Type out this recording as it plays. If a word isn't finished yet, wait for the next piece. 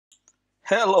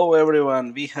Hello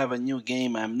everyone, we have a new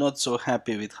game. I'm not so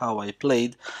happy with how I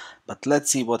played, but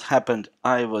let's see what happened.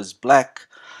 I was black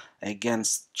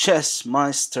against Chess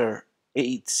Master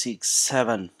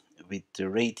 867 with the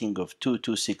rating of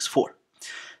 2264.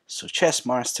 So Chess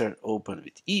Master opened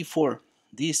with e4,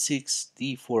 d6,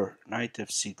 d4, knight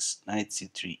f6, knight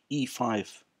c3,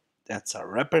 e5. That's our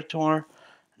repertoire.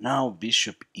 Now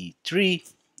bishop e3,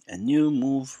 a new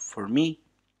move for me.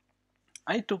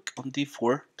 I took on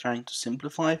d4, trying to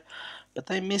simplify,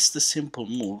 but I missed the simple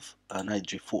move, knight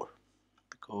g4,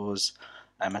 because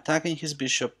I'm attacking his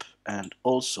bishop, and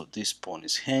also this pawn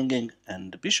is hanging,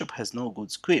 and the bishop has no good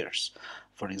squares.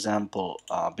 For example,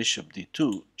 bishop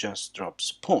d2 just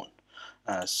drops a pawn.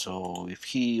 So if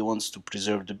he wants to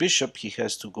preserve the bishop, he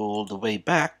has to go all the way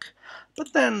back,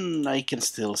 but then I can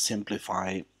still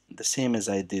simplify the same as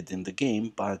I did in the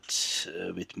game, but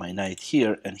with my knight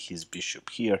here and his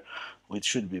bishop here, which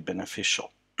should be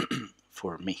beneficial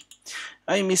for me.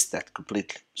 I missed that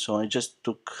completely, so I just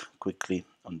took quickly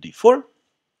on d4.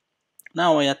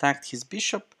 Now I attacked his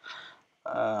bishop.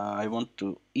 I want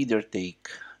to either take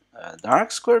a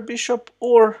dark square bishop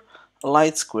or a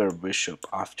light square bishop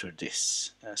after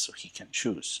this, so he can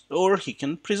choose, or he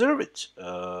can preserve it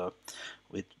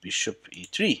with bishop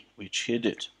e3, which he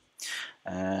did.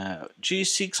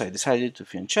 g6, I decided to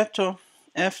fianchetto,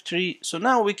 f3. So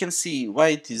now we can see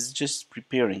white is just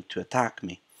preparing to attack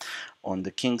me on the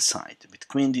king side. With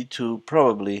queen d2,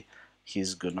 probably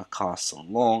he's gonna castle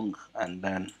long, and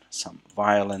then some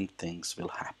violent things will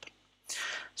happen.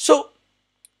 So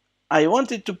I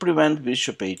wanted to prevent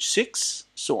bishop h6,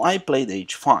 so I played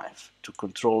h5 to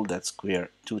control that square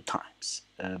 2 times.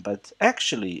 But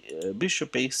actually,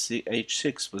 bishop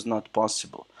h6 was not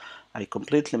possible. I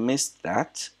completely missed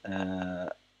that.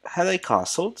 Had I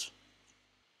castled,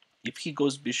 if he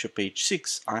goes bishop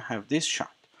h6, I have this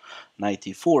shot. Knight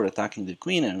e4 attacking the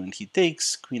queen, and when he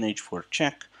takes, queen h4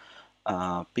 check,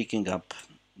 picking up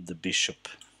the bishop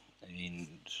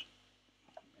and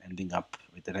ending up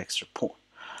with an extra pawn.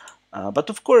 But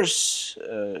of course,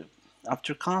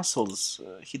 after castles,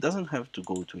 he doesn't have to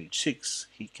go to h6.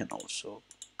 He can also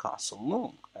castle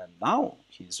long, and now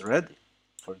he's ready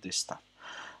for this stuff.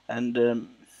 And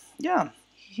yeah,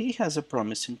 he has a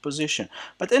promising position.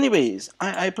 But anyways,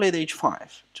 I played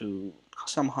h5 to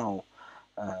somehow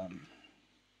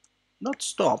not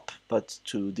stop, but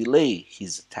to delay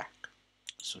his attack.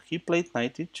 So he played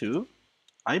knight e2,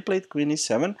 I played queen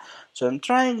e7. So I'm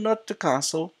trying not to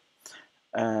castle.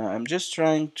 I'm just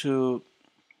trying to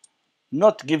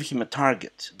not give him a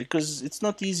target, because it's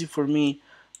not easy for me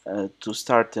to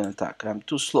start an attack. I'm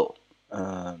too slow.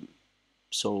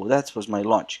 So that was my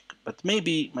logic. But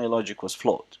maybe my logic was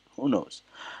flawed. Who knows?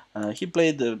 He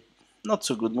played a not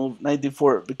so good move, knight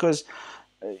d4, because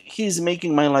he's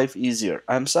making my life easier.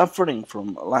 I'm suffering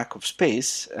from a lack of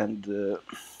space, and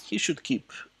he should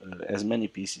keep as many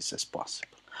pieces as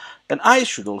possible. And I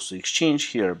should also exchange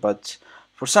here, but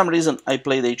for some reason I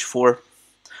played h4.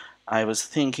 I was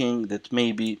thinking that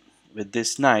maybe with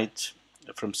this knight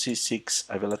from c6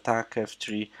 I will attack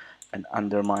f3 and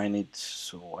undermine it,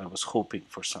 so I was hoping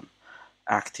for some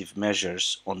active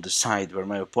measures on the side where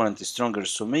my opponent is stronger,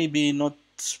 so maybe not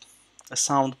a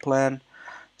sound plan.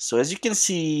 So as you can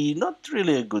see, not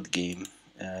really a good game.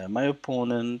 My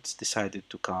opponent decided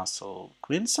to castle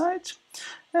queenside,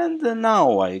 and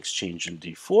now I exchange on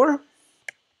d4,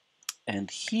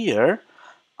 and here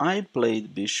I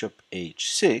played bishop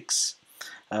h6,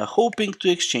 hoping to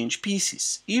exchange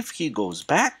pieces. If he goes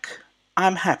back,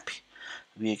 I'm happy.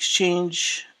 We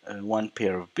exchange one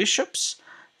pair of bishops,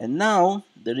 and now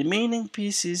the remaining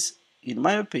pieces, in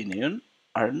my opinion,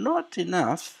 are not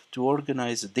enough to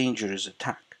organize a dangerous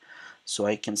attack. So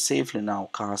I can safely now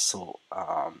castle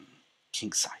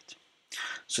kingside.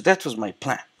 So that was my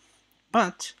plan.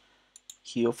 But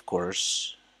he, of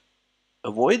course,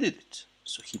 avoided it.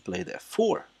 So he played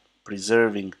f4,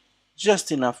 preserving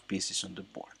just enough pieces on the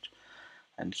board.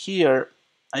 And here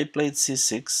I played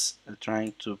c6,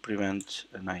 trying to prevent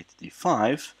a knight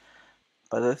d5.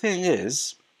 But the thing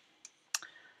is,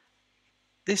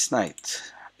 this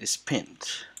knight is pinned.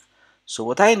 So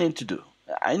what I need to do,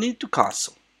 I need to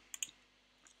castle,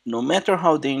 no matter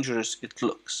how dangerous it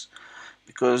looks.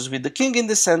 Because with the king in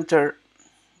the center,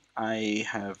 I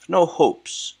have no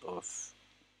hopes of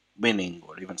winning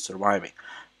or even surviving.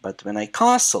 But when I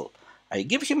castle, I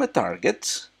give him a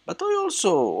target, but I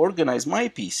also organize my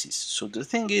pieces. So the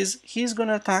thing is, he's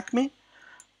gonna attack me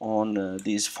on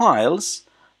these files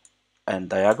and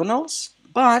diagonals,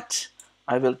 but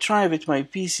I will try with my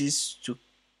pieces to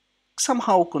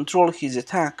somehow control his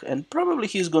attack, and probably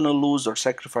he's gonna lose or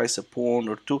sacrifice a pawn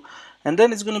or two, and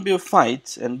then it's gonna be a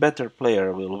fight and better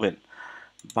player will win.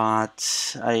 But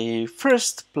I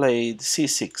first played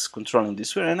c6 controlling this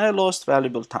square, and I lost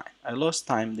valuable time. I lost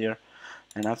time there,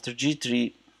 and after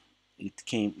g3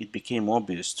 it became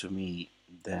obvious to me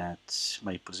that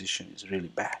my position is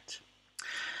really bad.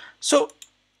 So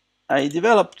I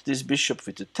developed this bishop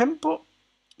with a tempo.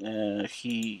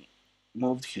 He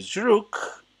moved his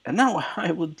rook, and now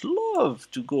I would love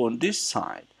to go on this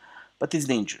side, but it's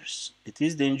dangerous. It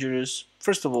is dangerous.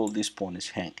 First of all, this pawn is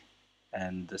hanging,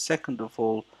 and second of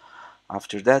all,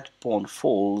 after that pawn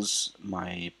falls,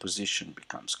 my position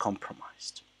becomes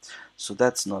compromised. So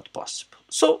that's not possible.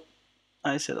 So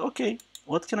I said, okay,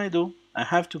 what can I do? I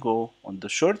have to go on the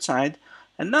short side,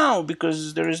 and now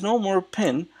because there is no more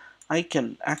pin, I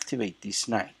can activate this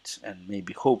knight and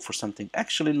maybe hope for something.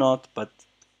 Actually not, but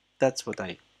that's what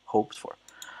I hoped for.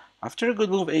 After a good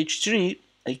move h3,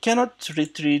 I cannot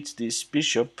retreat this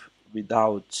bishop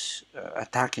without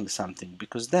attacking something,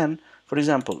 because then, for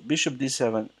example, bishop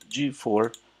d7,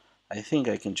 g4, I think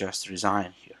I can just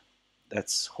resign here.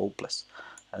 That's hopeless.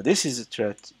 This is a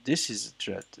threat, this is a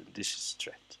threat, and this is a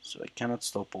threat. So I cannot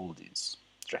stop all these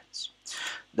threats.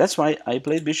 That's why I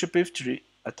played bishop f3,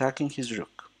 attacking his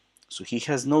rook. So he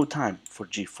has no time for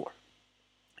g4.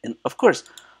 And of course,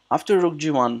 after rook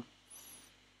g1,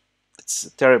 it's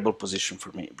a terrible position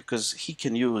for me, because he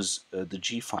can use the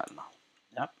g file now.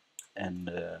 Yeah?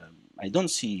 And I don't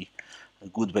see a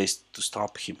good ways to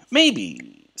stop him.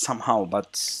 Maybe somehow,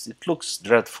 but it looks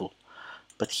dreadful.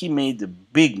 But he made a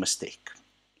big mistake.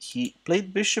 He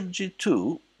played bishop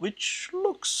g2, which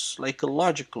looks like a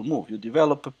logical move. You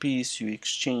develop a piece, you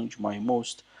exchange my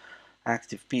most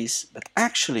active piece, but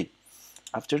actually,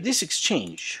 after this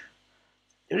exchange,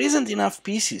 there isn't enough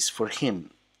pieces for him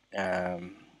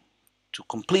to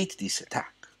complete this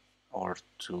attack or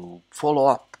to follow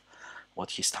up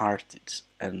what he started.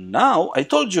 And now, I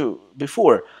told you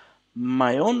before,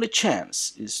 my only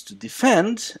chance is to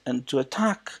defend and to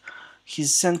attack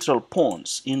his central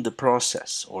pawns in the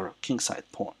process, or kingside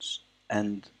pawns.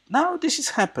 And now this is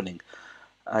happening.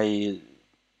 I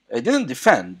didn't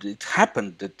defend. It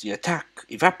happened that the attack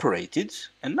evaporated,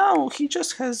 and now he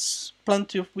just has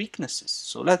plenty of weaknesses.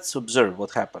 So let's observe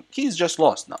what happened. He's just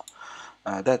lost now.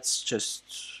 That's just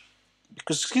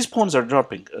because his pawns are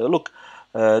dropping. Look,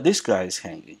 this guy is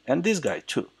hanging, and this guy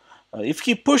too. If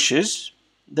he pushes,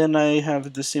 then I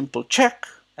have the simple check,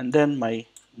 and then my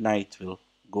knight will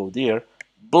go there,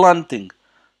 blunting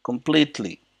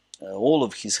completely all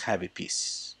of his heavy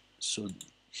pieces. So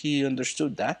he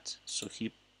understood that, so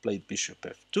he played bishop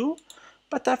f2,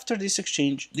 but after this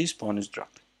exchange, this pawn is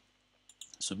dropping.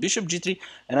 So bishop g3,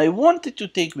 and I wanted to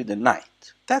take with the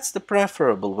knight. That's the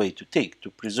preferable way to take, to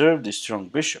preserve the strong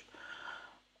bishop.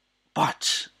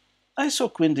 But I saw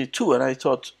queen d2, and I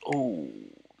thought, oh,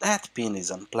 that pin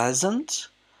is unpleasant.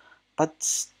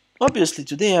 But obviously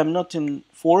today I'm not in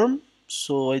form,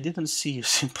 so I didn't see a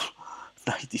simple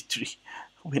knight d3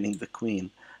 winning the queen.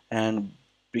 And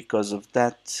because of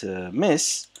that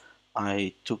miss,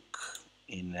 I took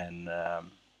in an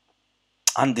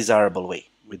undesirable way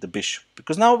with the bishop,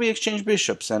 because now we exchange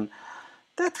bishops, and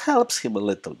that helps him a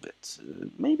little bit.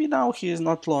 Maybe now he is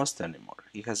not lost anymore.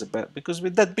 He has a bad, because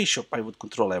with that bishop I would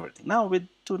control everything. Now with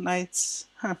two knights,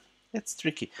 it's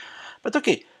tricky. But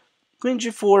okay, queen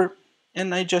g4,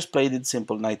 and I just played it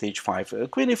simple, knight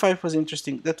h5. Queen e5 was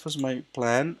interesting. That was my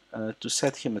plan, to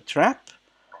set him a trap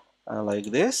like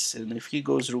this, and if he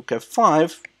goes rook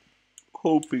f5,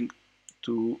 hoping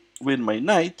to win my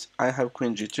knight, I have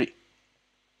queen g3.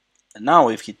 And now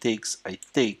if he takes, I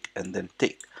take and then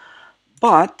take.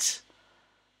 But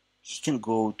he can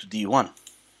go to d1,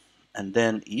 and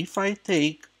then if I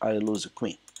take, I lose a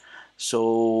queen.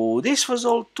 So this was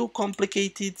all too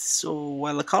complicated, so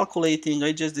while calculating,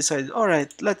 I just decided,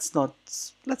 alright, let's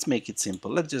make it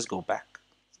simple, let's just go back.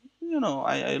 You know,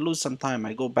 I lose some time,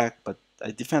 I go back, but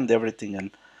I defend everything,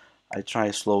 and I try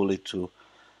slowly to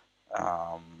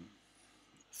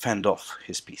fend off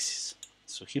his pieces.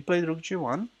 So he played rook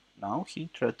g1, now he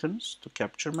threatens to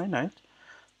capture my knight,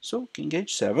 so king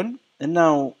h7, and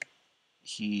now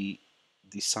he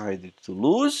decided to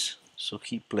lose, so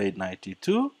he played knight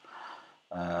e2.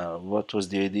 What was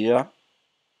the idea?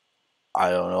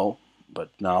 I don't know, but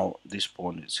now this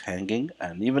pawn is hanging,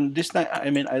 and even this knight,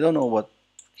 I mean, I don't know what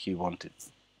he wanted.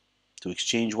 To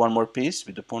exchange one more piece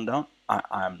with the pawn down?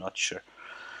 I'm not sure.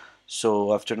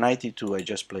 So after knight e2, I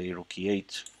just play rook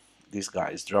e8. This guy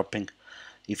is dropping.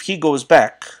 If he goes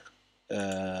back,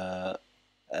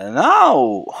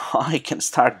 now I can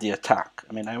start the attack.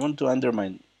 I mean, I want to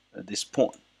undermine this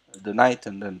pawn. the knight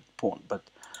and then pawn. But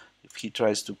if he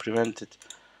tries to prevent it,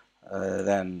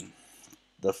 then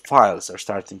the files are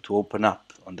starting to open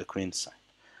up on the queen side.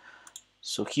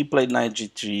 So he played knight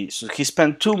g3. So he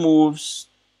spent 2 moves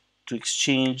to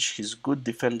exchange his good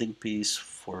defending piece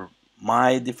for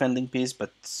my defending piece,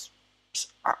 but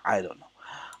I don't know.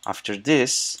 After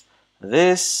this,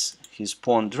 his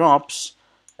pawn drops,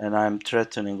 and I'm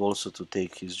threatening also to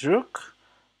take his rook,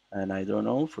 and I don't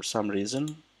know, for some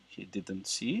reason he didn't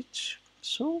see it,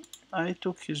 so I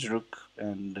took his rook.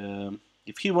 And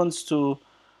if he wants to,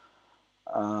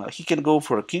 he can go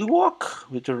for a king walk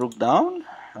with a rook down,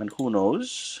 and who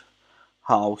knows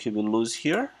how he will lose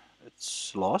here.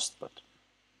 It's lost, but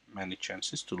many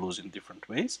chances to lose in different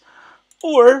ways.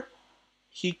 Or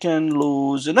he can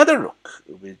lose another rook.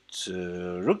 With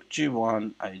rook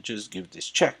g1, I just give this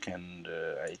check and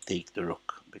I take the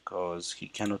rook, because he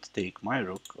cannot take my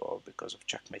rook, or because of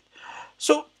checkmate.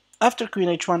 So after queen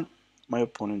h1, my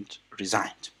opponent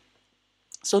resigned.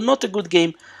 So not a good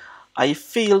game. I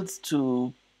failed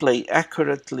to play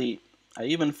accurately. I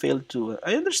even failed to...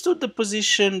 I understood the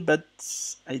position, but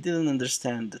I didn't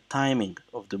understand the timing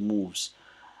of the moves.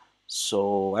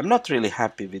 So I'm not really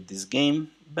happy with this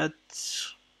game, but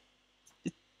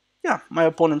yeah, my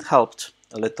opponent helped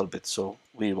a little bit, so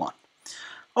we won.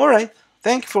 Alright,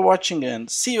 thank you for watching and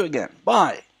see you again.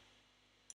 Bye!